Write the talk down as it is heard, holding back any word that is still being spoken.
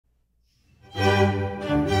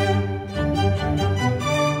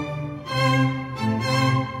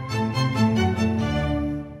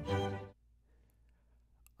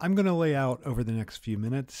I'm going to lay out over the next few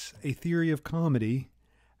minutes a theory of comedy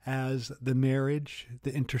as the marriage,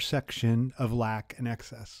 the intersection of lack and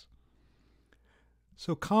excess.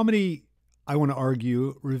 So comedy, I want to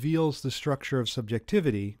argue, reveals the structure of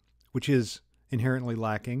subjectivity, which is inherently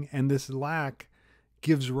lacking, and this lack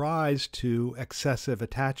gives rise to excessive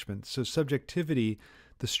attachment. So subjectivity,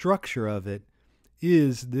 the structure of it,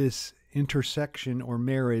 is this intersection or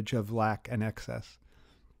marriage of lack and excess.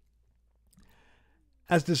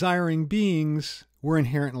 As desiring beings, we're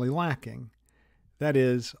inherently lacking. That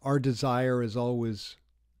is, our desire is always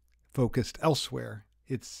focused elsewhere.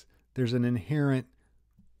 There's an inherent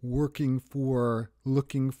working for,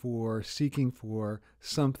 looking for, seeking for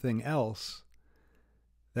something else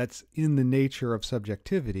that's in the nature of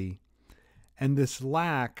subjectivity. And this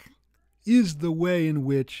lack is the way in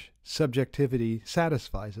which subjectivity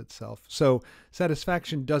satisfies itself. So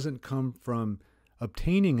satisfaction doesn't come from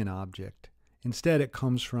obtaining an object. Instead, it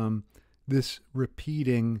comes from this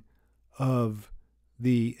repeating of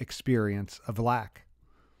the experience of lack.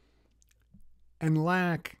 And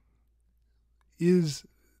lack is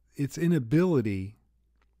its inability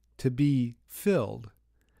to be filled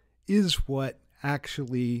is what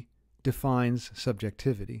actually defines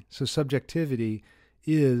subjectivity. So subjectivity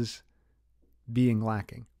is being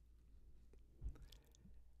lacking.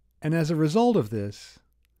 And as a result of this,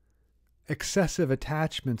 excessive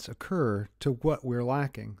attachments occur to what we're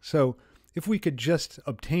lacking. So if we could just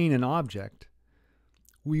obtain an object,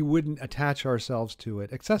 we wouldn't attach ourselves to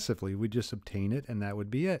it excessively. We'd just obtain it and that would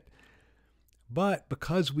be it. But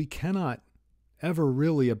because we cannot ever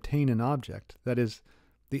really obtain an object, that is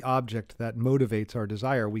the object that motivates our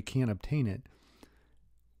desire, we can't obtain it,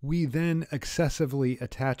 we then excessively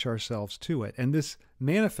attach ourselves to it. And this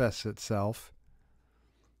manifests itself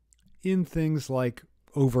in things like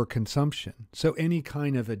overconsumption. So any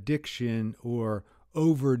kind of addiction or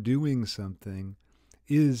overdoing something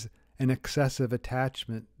is an excessive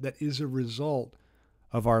attachment that is a result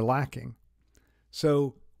of our lacking.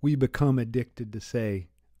 So we become addicted to, say,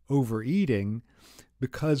 overeating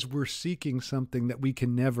because we're seeking something that we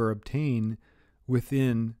can never obtain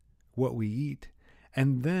within what we eat.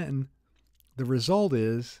 And then the result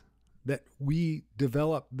is that we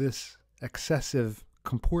develop this excessive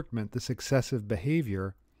comportment, this excessive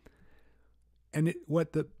behavior. And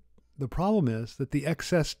what the problem is that the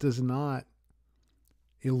excess does not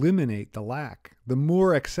eliminate the lack. The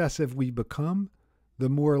more excessive we become, the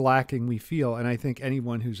more lacking we feel. And I think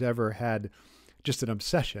anyone who's ever had just an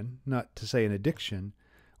obsession, not to say an addiction,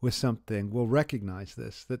 with something will recognize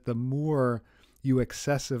this, that the more you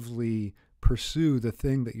excessively pursue the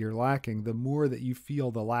thing that you're lacking, the more that you feel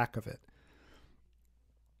the lack of it.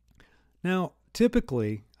 Now,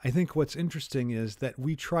 typically, I think what's interesting is that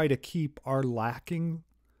we try to keep our lacking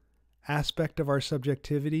aspect of our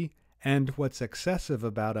subjectivity and what's excessive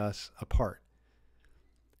about us apart.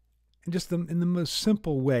 And just in the most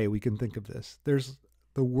simple way we can think of this, there's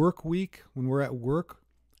the work week. When we're at work,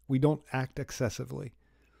 we don't act excessively.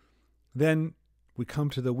 Then we come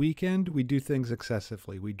to the weekend, we do things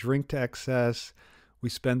excessively. We drink to excess. We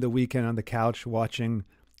spend the weekend on the couch watching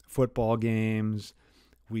football games.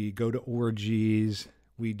 We go to orgies.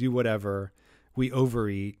 We do whatever. We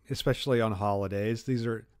overeat, especially on holidays. These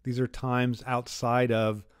are times outside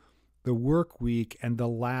of the work week and the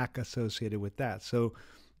lack associated with that. So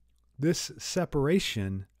this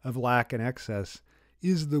separation of lack and excess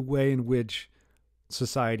is the way in which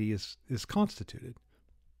society is constituted.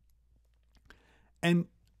 And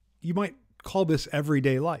you might call this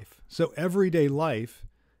everyday life. So everyday life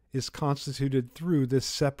is constituted through this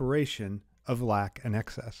separation of lack and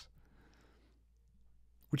excess.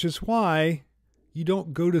 Which is why you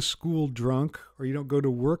don't go to school drunk or you don't go to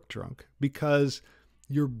work drunk, because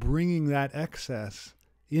you're bringing that excess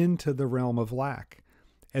into the realm of lack.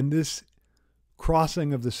 And this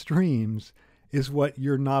crossing of the streams is what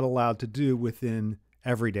you're not allowed to do within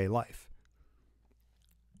everyday life.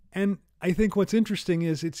 And I think what's interesting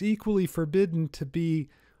is it's equally forbidden to be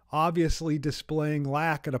obviously displaying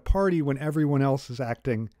lack at a party when everyone else is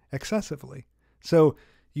acting excessively. So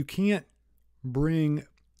you can't bring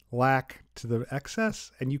lack to the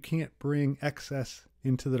excess, and you can't bring excess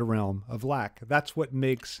into the realm of lack. That's what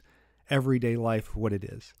makes everyday life what it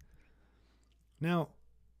is. Now,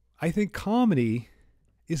 I think comedy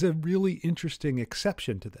is a really interesting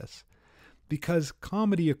exception to this, because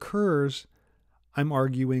comedy occurs, I'm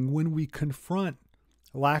arguing, when we confront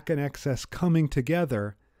lack and excess coming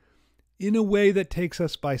together in a way that takes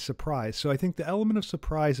us by surprise. So I think the element of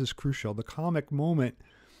surprise is crucial. The comic moment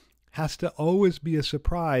has to always be a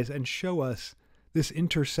surprise and show us this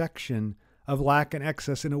intersection of lack and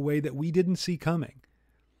excess in a way that we didn't see coming.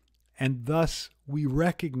 And thus we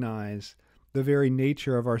recognize the very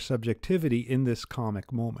nature of our subjectivity in this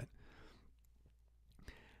comic moment.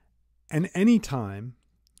 And any time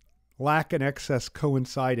lack and excess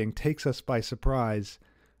coinciding takes us by surprise,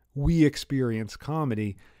 we experience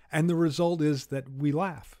comedy, and the result is that we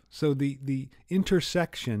laugh. So the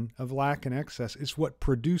intersection of lack and excess is what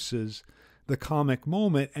produces the comic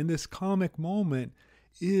moment, and this comic moment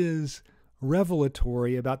is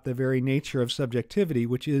revelatory about the very nature of subjectivity,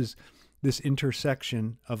 which is this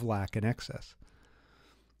intersection of lack and excess.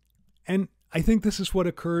 And I think this is what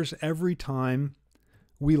occurs every time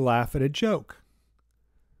we laugh at a joke.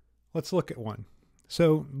 Let's look at one.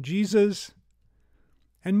 So Jesus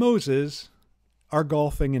and Moses are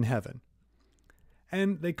golfing in heaven.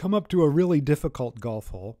 And they come up to a really difficult golf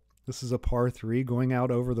hole. This is a par 3 going out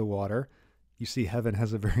over the water. You see, heaven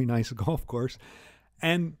has a very nice golf course.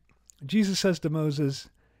 And Jesus says to Moses,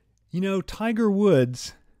 you know, Tiger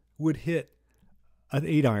Woods would hit an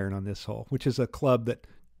 8-iron on this hole, which is a club that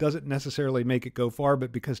doesn't necessarily make it go far,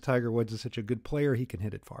 but because Tiger Woods is such a good player, he can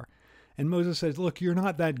hit it far. And Moses says, look, you're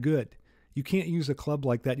not that good. You can't use a club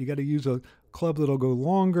like that. You got to use a club that'll go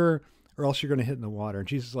longer, or else you're going to hit in the water. And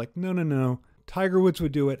Jesus is like, no. Tiger Woods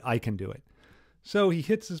would do it. I can do it. So he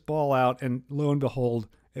hits his ball out, and lo and behold,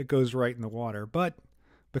 it goes right in the water. But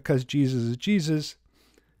because Jesus is Jesus,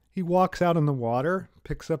 he walks out in the water,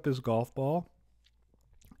 picks up his golf ball,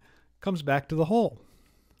 comes back to the hole.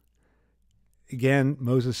 Again,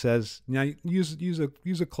 Moses says, now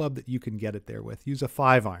use a club that you can get it there with. Use a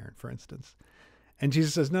 5-iron, for instance. And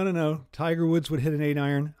Jesus says, no. Tiger Woods would hit an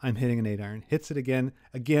 8-iron. I'm hitting an 8-iron. Hits it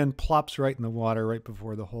again, plops right in the water right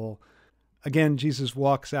before the hole. Again, Jesus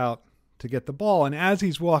walks out to get the ball. And as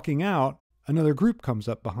he's walking out, another group comes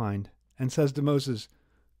up behind and says to Moses,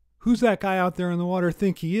 who's that guy out there in the water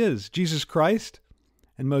think he is? Jesus Christ?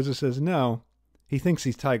 And Moses says, no, he thinks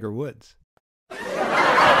he's Tiger Woods.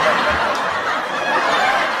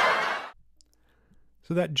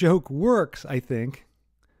 So that joke works, I think,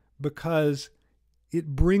 because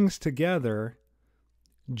it brings together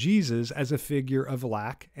Jesus as a figure of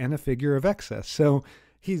lack and a figure of excess. So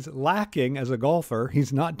he's lacking as a golfer.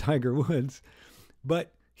 He's not Tiger Woods,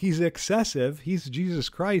 but he's excessive. He's Jesus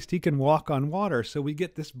Christ. He can walk on water. So we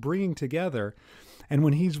get this bringing together. And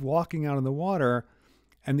when he's walking out in the water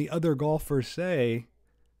and the other golfers say,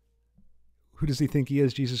 who does he think he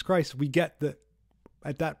is? Jesus Christ. We get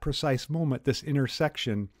at that precise moment, this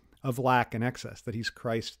intersection of lack and excess, that he's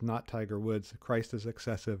Christ, not Tiger Woods. Christ is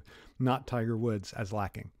excessive, not Tiger Woods as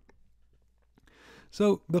lacking.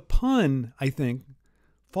 So the pun, I think,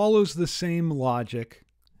 follows the same logic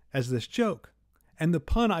as this joke. And the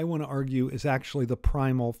pun, I want to argue, is actually the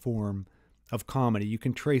primal form of comedy. You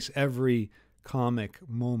can trace every comic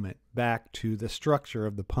moment back to the structure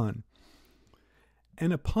of the pun.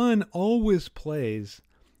 And a pun always plays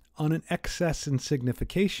on an excess in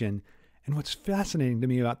signification. And what's fascinating to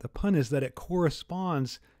me about the pun is that it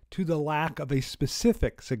corresponds to the lack of a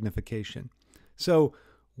specific signification. So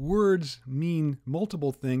words mean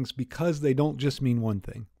multiple things because they don't just mean one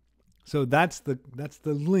thing. So that's the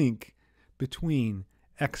link between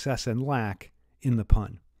excess and lack in the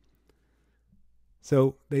pun.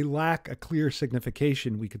 So they lack a clear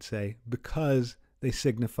signification, we could say, because they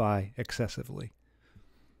signify excessively.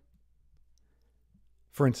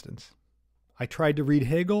 For instance, I tried to read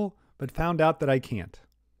Hegel, but found out that I can't.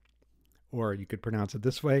 Or you could pronounce it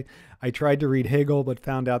this way. I tried to read Hegel, but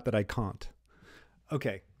found out that I can't.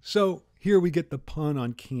 Okay, so here we get the pun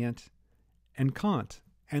on can't and can't.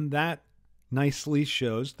 And that nicely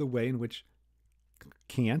shows the way in which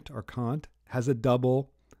can't or can't has a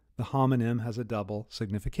double, the homonym has a double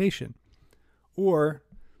signification. Or,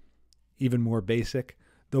 even more basic,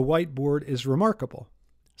 the whiteboard is remarkable.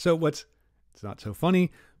 So it's not so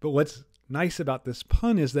funny, but what's nice about this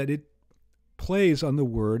pun is that it plays on the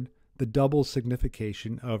word, the double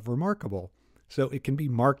signification of remarkable. So it can be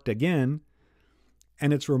marked again,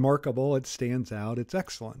 and it's remarkable, it stands out, it's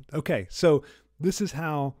excellent. Okay, so this is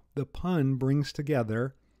how the pun brings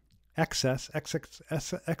together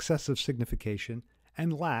excessive signification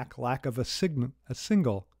and lack of a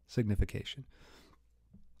single signification.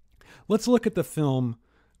 Let's look at the film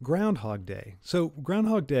Groundhog Day. So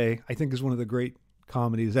Groundhog Day, I think, is one of the great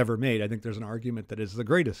comedies ever made. I think there's an argument that it's the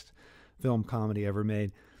greatest film comedy ever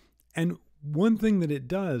made. And one thing that it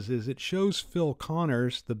does is it shows Phil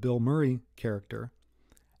Connors, the Bill Murray character,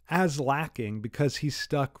 as lacking because he's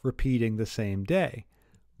stuck repeating the same day.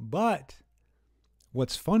 But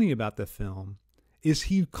what's funny about the film is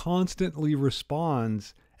he constantly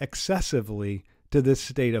responds excessively to this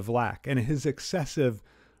state of lack. And his excessive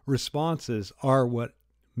responses are what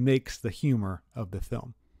makes the humor of the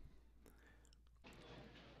film.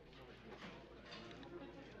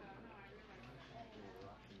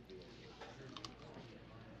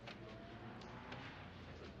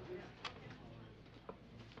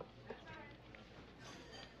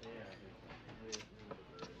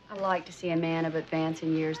 like to see a man of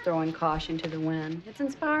advancing years throwing caution to the wind. It's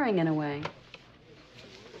inspiring in a way.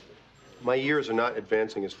 My years are not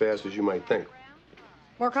advancing as fast as you might think.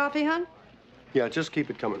 More coffee, hon? Yeah, just keep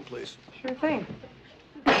it coming, please. Sure thing.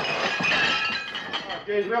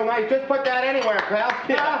 Geez, real nice. Just put that anywhere, pal.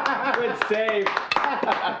 Yeah, good save.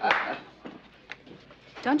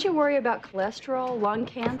 Don't you worry about cholesterol, lung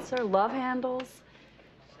cancer, love handles?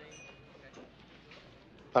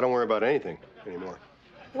 I don't worry about anything anymore.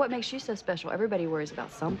 What makes you so special? Everybody worries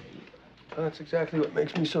about something. That's exactly what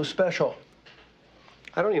makes me so special.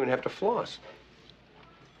 I don't even have to floss.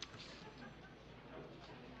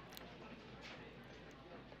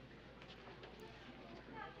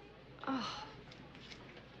 Oh.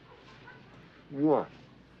 What?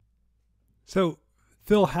 So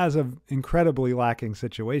Phil has an incredibly lacking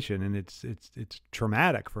situation, and it's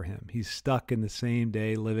traumatic for him. He's stuck in the same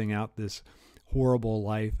day, living out this horrible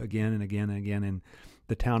life again and again and again in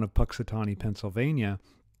the town of Puxatawney, Pennsylvania.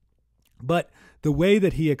 But the way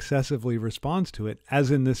that he excessively responds to it,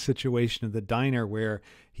 as in this situation of the diner where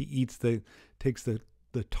he takes the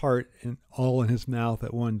tart and all in his mouth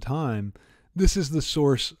at one time, this is the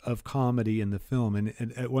source of comedy in the film.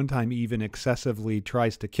 And at one time, he even excessively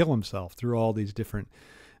tries to kill himself through all these different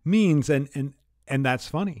means. And that's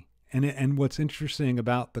funny. And what's interesting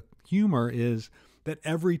about the humor is that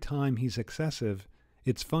every time he's excessive,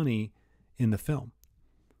 it's funny in the film.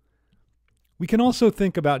 We can also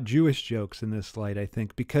think about Jewish jokes in this light, I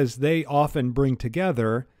think, because they often bring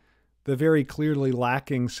together the very clearly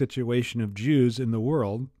lacking situation of Jews in the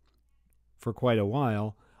world for quite a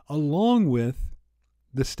while, along with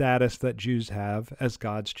the status that Jews have as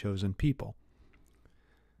God's chosen people.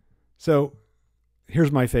 So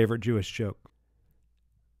here's my favorite Jewish joke.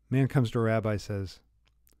 Man comes to a rabbi, says,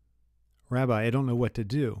 "Rabbi, I don't know what to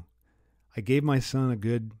do. I gave my son a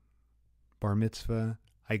good bar mitzvah.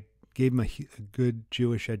 I gave him a good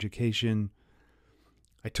Jewish education.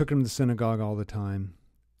 I took him to the synagogue all the time,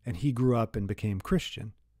 and he grew up and became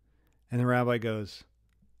Christian." And the rabbi goes,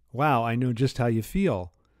 "Wow, I know just how you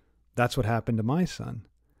feel. That's what happened to my son."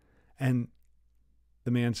 And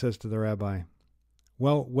the man says to the rabbi,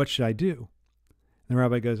 "Well, what should I do?" And the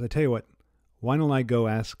rabbi goes, "I tell you what, why don't I go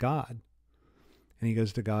ask God?" And he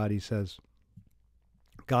goes to God, he says,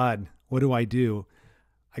 "God, what do?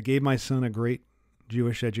 I gave my son a great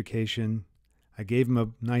Jewish education. I gave him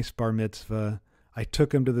a nice bar mitzvah. I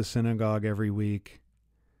took him to the synagogue every week,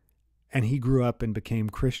 and he grew up and became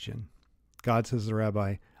Christian." God says to the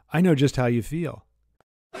rabbi, "I know just how you feel."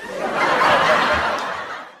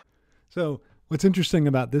 So what's interesting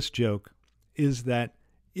about this joke is that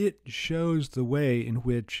it shows the way in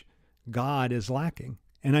which God is lacking.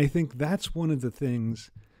 And I think that's one of the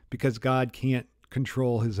things, because God can't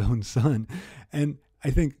control his own son. And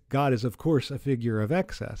I think God is, of course, a figure of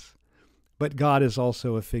excess, but God is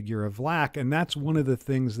also a figure of lack. And that's one of the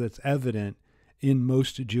things that's evident in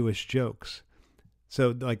most Jewish jokes.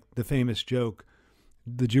 So like the famous joke,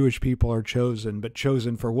 the Jewish people are chosen, but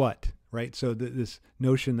chosen for what, right? So this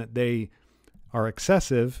notion that they are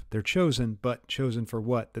excessive, they're chosen, but chosen for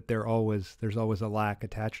what? That there's always a lack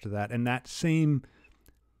attached to that. And that same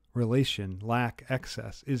relation, lack,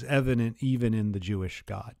 excess, is evident even in the Jewish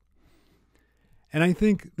God. And I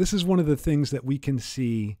think this is one of the things that we can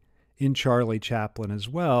see in Charlie Chaplin as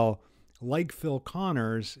well. Like Phil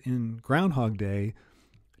Connors in Groundhog Day,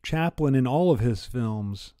 Chaplin in all of his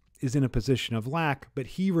films is in a position of lack, but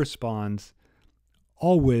he responds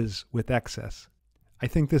always with excess. I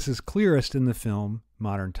think this is clearest in the film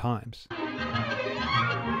Modern Times.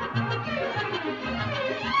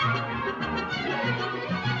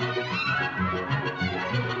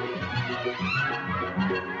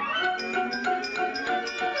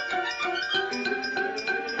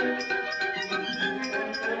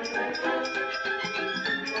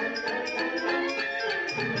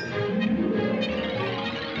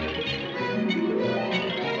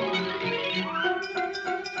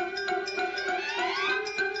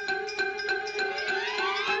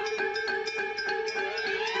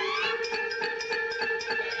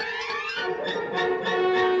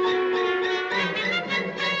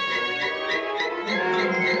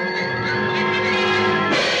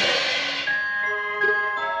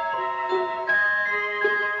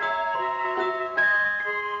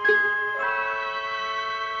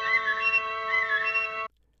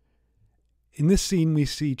 In this scene, we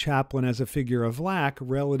see Chaplin as a figure of lack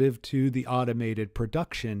relative to the automated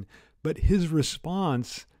production, but his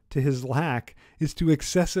response to his lack is to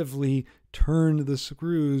excessively turn the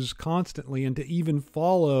screws constantly and to even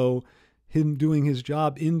follow him doing his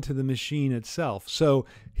job into the machine itself. So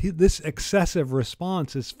this excessive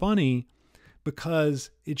response is funny,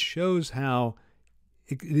 because it shows how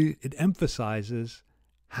it emphasizes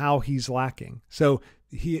how he's lacking. So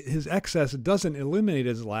his excess doesn't eliminate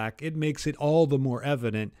his lack. It makes it all the more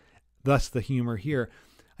evident, thus the humor here.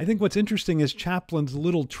 I think what's interesting is Chaplin's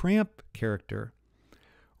little tramp character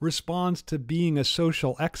responds to being a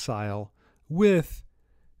social exile with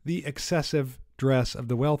the excessive dress of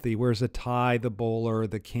the wealthy, wears a tie, the bowler,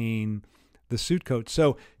 the cane, the suit coat.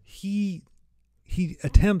 So he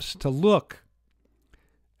attempts to look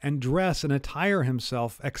and dress and attire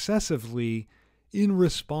himself excessively in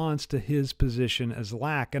response to his position as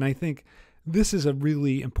lack. And I think this is a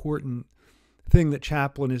really important thing that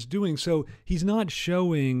Chaplin is doing. So he's not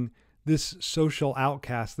showing this social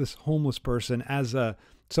outcast, this homeless person, as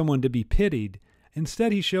someone to be pitied.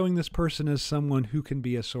 Instead, he's showing this person as someone who can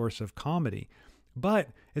be a source of comedy. But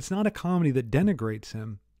it's not a comedy that denigrates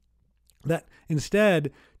him. That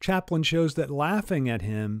instead, Chaplin shows that laughing at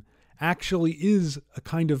him actually is a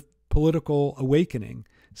kind of political awakening.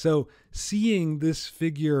 So seeing this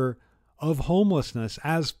figure of homelessness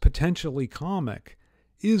as potentially comic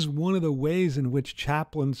is one of the ways in which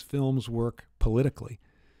Chaplin's films work politically.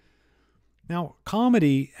 Now,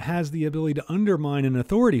 comedy has the ability to undermine an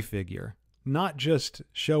authority figure, not just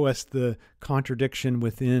show us the contradiction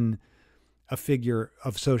within a figure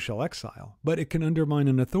of social exile, but it can undermine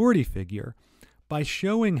an authority figure by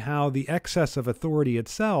showing how the excess of authority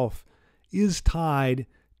itself is tied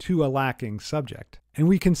to a lacking subject. And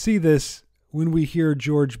we can see this when we hear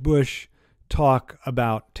George Bush talk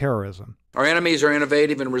about terrorism. Our enemies are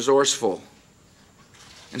innovative and resourceful,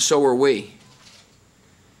 and so are we.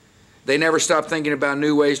 They never stop thinking about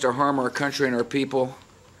new ways to harm our country and our people,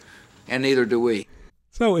 and neither do we.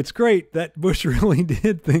 So it's great that Bush really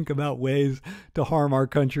did think about ways to harm our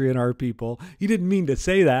country and our people. He didn't mean to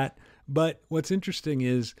say that, but what's interesting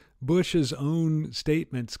is Bush's own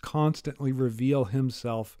statements constantly reveal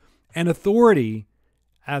himself and authority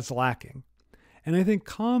as lacking. And I think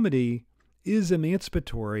comedy is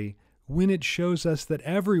emancipatory when it shows us that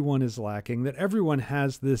everyone is lacking, that everyone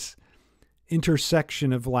has this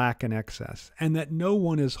intersection of lack and excess, and that no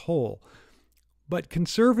one is whole. But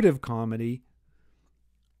conservative comedy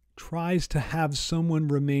tries to have someone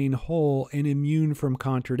remain whole and immune from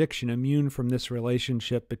contradiction, immune from this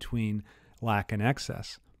relationship between lack and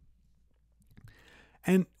excess.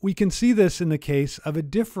 And we can see this in the case of a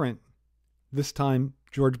different, this time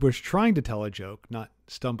George Bush trying to tell a joke, not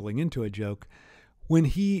stumbling into a joke, when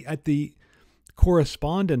he, at the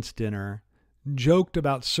correspondence dinner, joked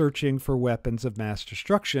about searching for weapons of mass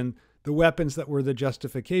destruction, the weapons that were the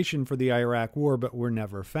justification for the Iraq War but were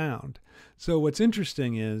never found. So what's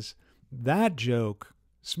interesting is that joke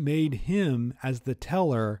made him, as the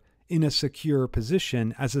teller, in a secure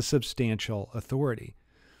position as a substantial authority.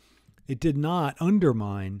 It did not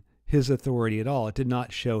undermine his authority at all. It did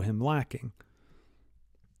not show him lacking.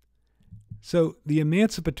 So the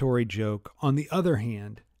emancipatory joke, on the other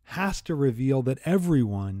hand, has to reveal that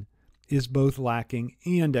everyone is both lacking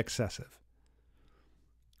and excessive.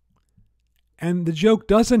 And the joke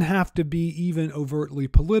doesn't have to be even overtly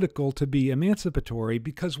political to be emancipatory,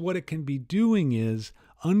 because what it can be doing is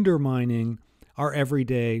undermining our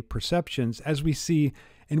everyday perceptions, as we see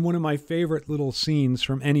in one of my favorite little scenes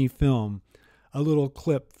from any film, a little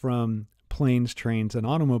clip from Planes, Trains, and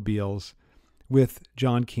Automobiles with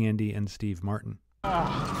John Candy and Steve Martin. Oh,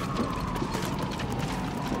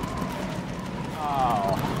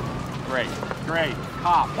 great, great.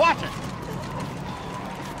 Cop, watch it!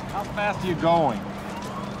 How fast are you going?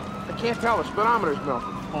 I can't tell. The speedometer's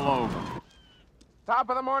melting. Pull over. Top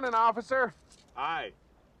of the morning, officer. Aye.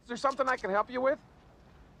 Is there something I can help you with?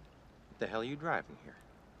 What the hell are you driving here?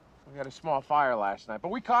 We had a small fire last night,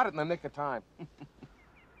 but we caught it in the nick of time.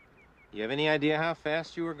 You have any idea how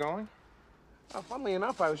fast you were going? Funnily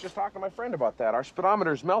enough, I was just talking to my friend about that. Our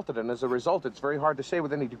speedometer's melted, and as a result, it's very hard to say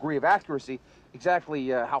with any degree of accuracy exactly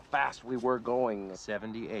how fast we were going.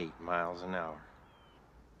 78 miles an hour.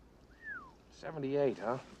 78,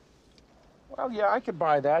 huh? Well, yeah, I could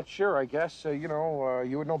buy that, sure, I guess. You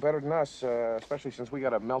would know better than us, especially since we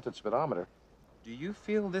got a melted speedometer. Do you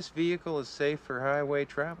feel this vehicle is safe for highway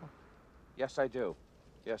travel? Yes, I do.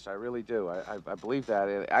 Yes, I really do. I believe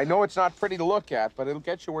that. I know it's not pretty to look at, but it'll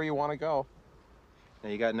get you where you want to go. Now,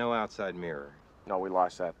 you got no outside mirror. No, we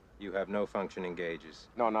lost that. You have no functioning gauges.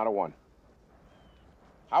 No, not a one.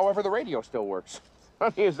 However, the radio still works.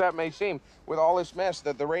 Funny as that may seem, with all this mess,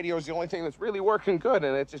 that the radio is the only thing that's really working good,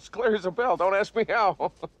 and it's as clear as a bell. Don't ask me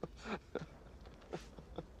how.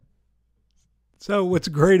 So what's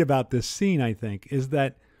great about this scene, I think, is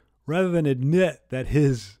that rather than admit that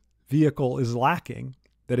his vehicle is lacking,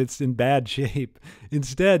 that it's in bad shape,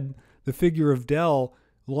 instead, the the figure of Dell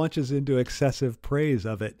launches into excessive praise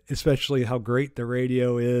of it, especially how great the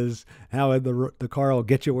radio is, how the car will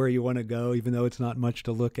get you where you want to go, even though it's not much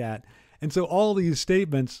to look at. And so all these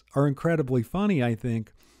statements are incredibly funny, I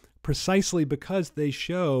think, precisely because they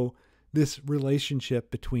show this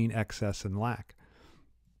relationship between excess and lack.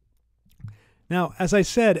 Now, as I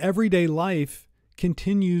said, everyday life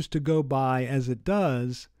continues to go by as it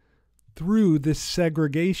does through this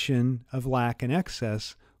segregation of lack and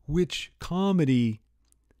excess, which comedy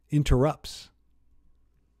interrupts.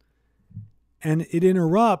 And it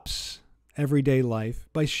interrupts everyday life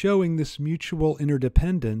by showing this mutual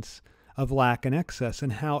interdependence of lack and excess,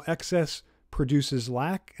 and how excess produces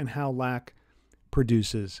lack and how lack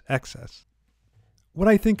produces excess. What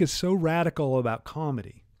I think is so radical about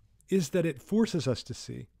comedy is that it forces us to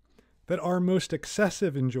see that our most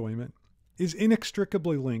excessive enjoyment is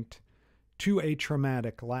inextricably linked to a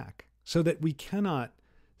traumatic lack, so that we cannot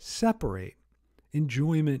separate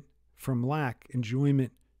enjoyment from lack,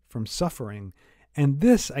 enjoyment from suffering. And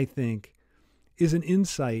this, I think, is an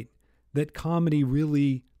insight that comedy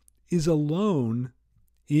really is alone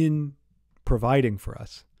in providing for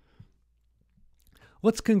us.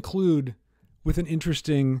 Let's conclude with an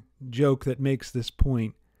interesting joke that makes this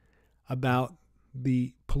point about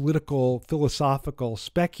the political, philosophical,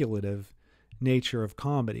 speculative nature of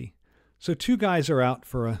comedy. So two guys are out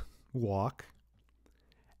for a walk,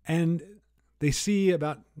 and they see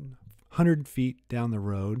about 100 feet down the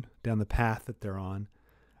road, down the path that they're on,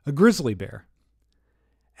 a grizzly bear.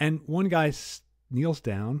 And one guy kneels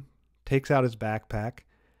down, takes out his backpack,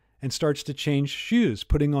 and starts to change shoes,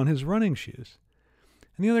 putting on his running shoes.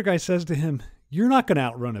 And the other guy says to him, "You're not going to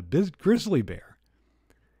outrun a grizzly bear."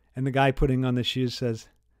 And the guy putting on the shoes says,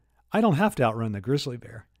 "I don't have to outrun the grizzly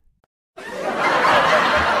bear."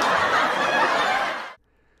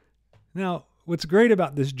 Now, what's great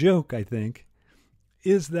about this joke, I think,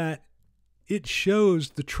 is that it shows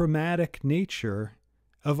the traumatic nature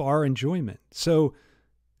of our enjoyment. So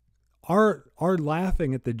our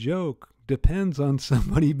laughing at the joke depends on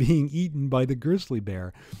somebody being eaten by the grizzly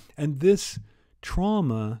bear. And this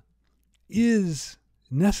trauma is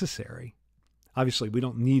necessary. Obviously, we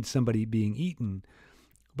don't need somebody being eaten,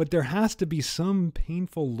 but there has to be some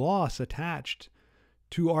painful loss attached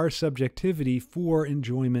to our subjectivity for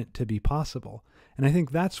enjoyment to be possible. And I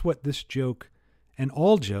think that's what this joke, and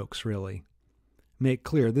all jokes really, make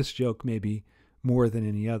clear. This joke maybe more than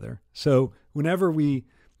any other. So whenever we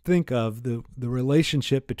think of the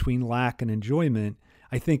relationship between lack and enjoyment,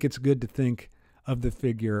 I think it's good to think of the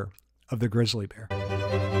figure of the grizzly bear.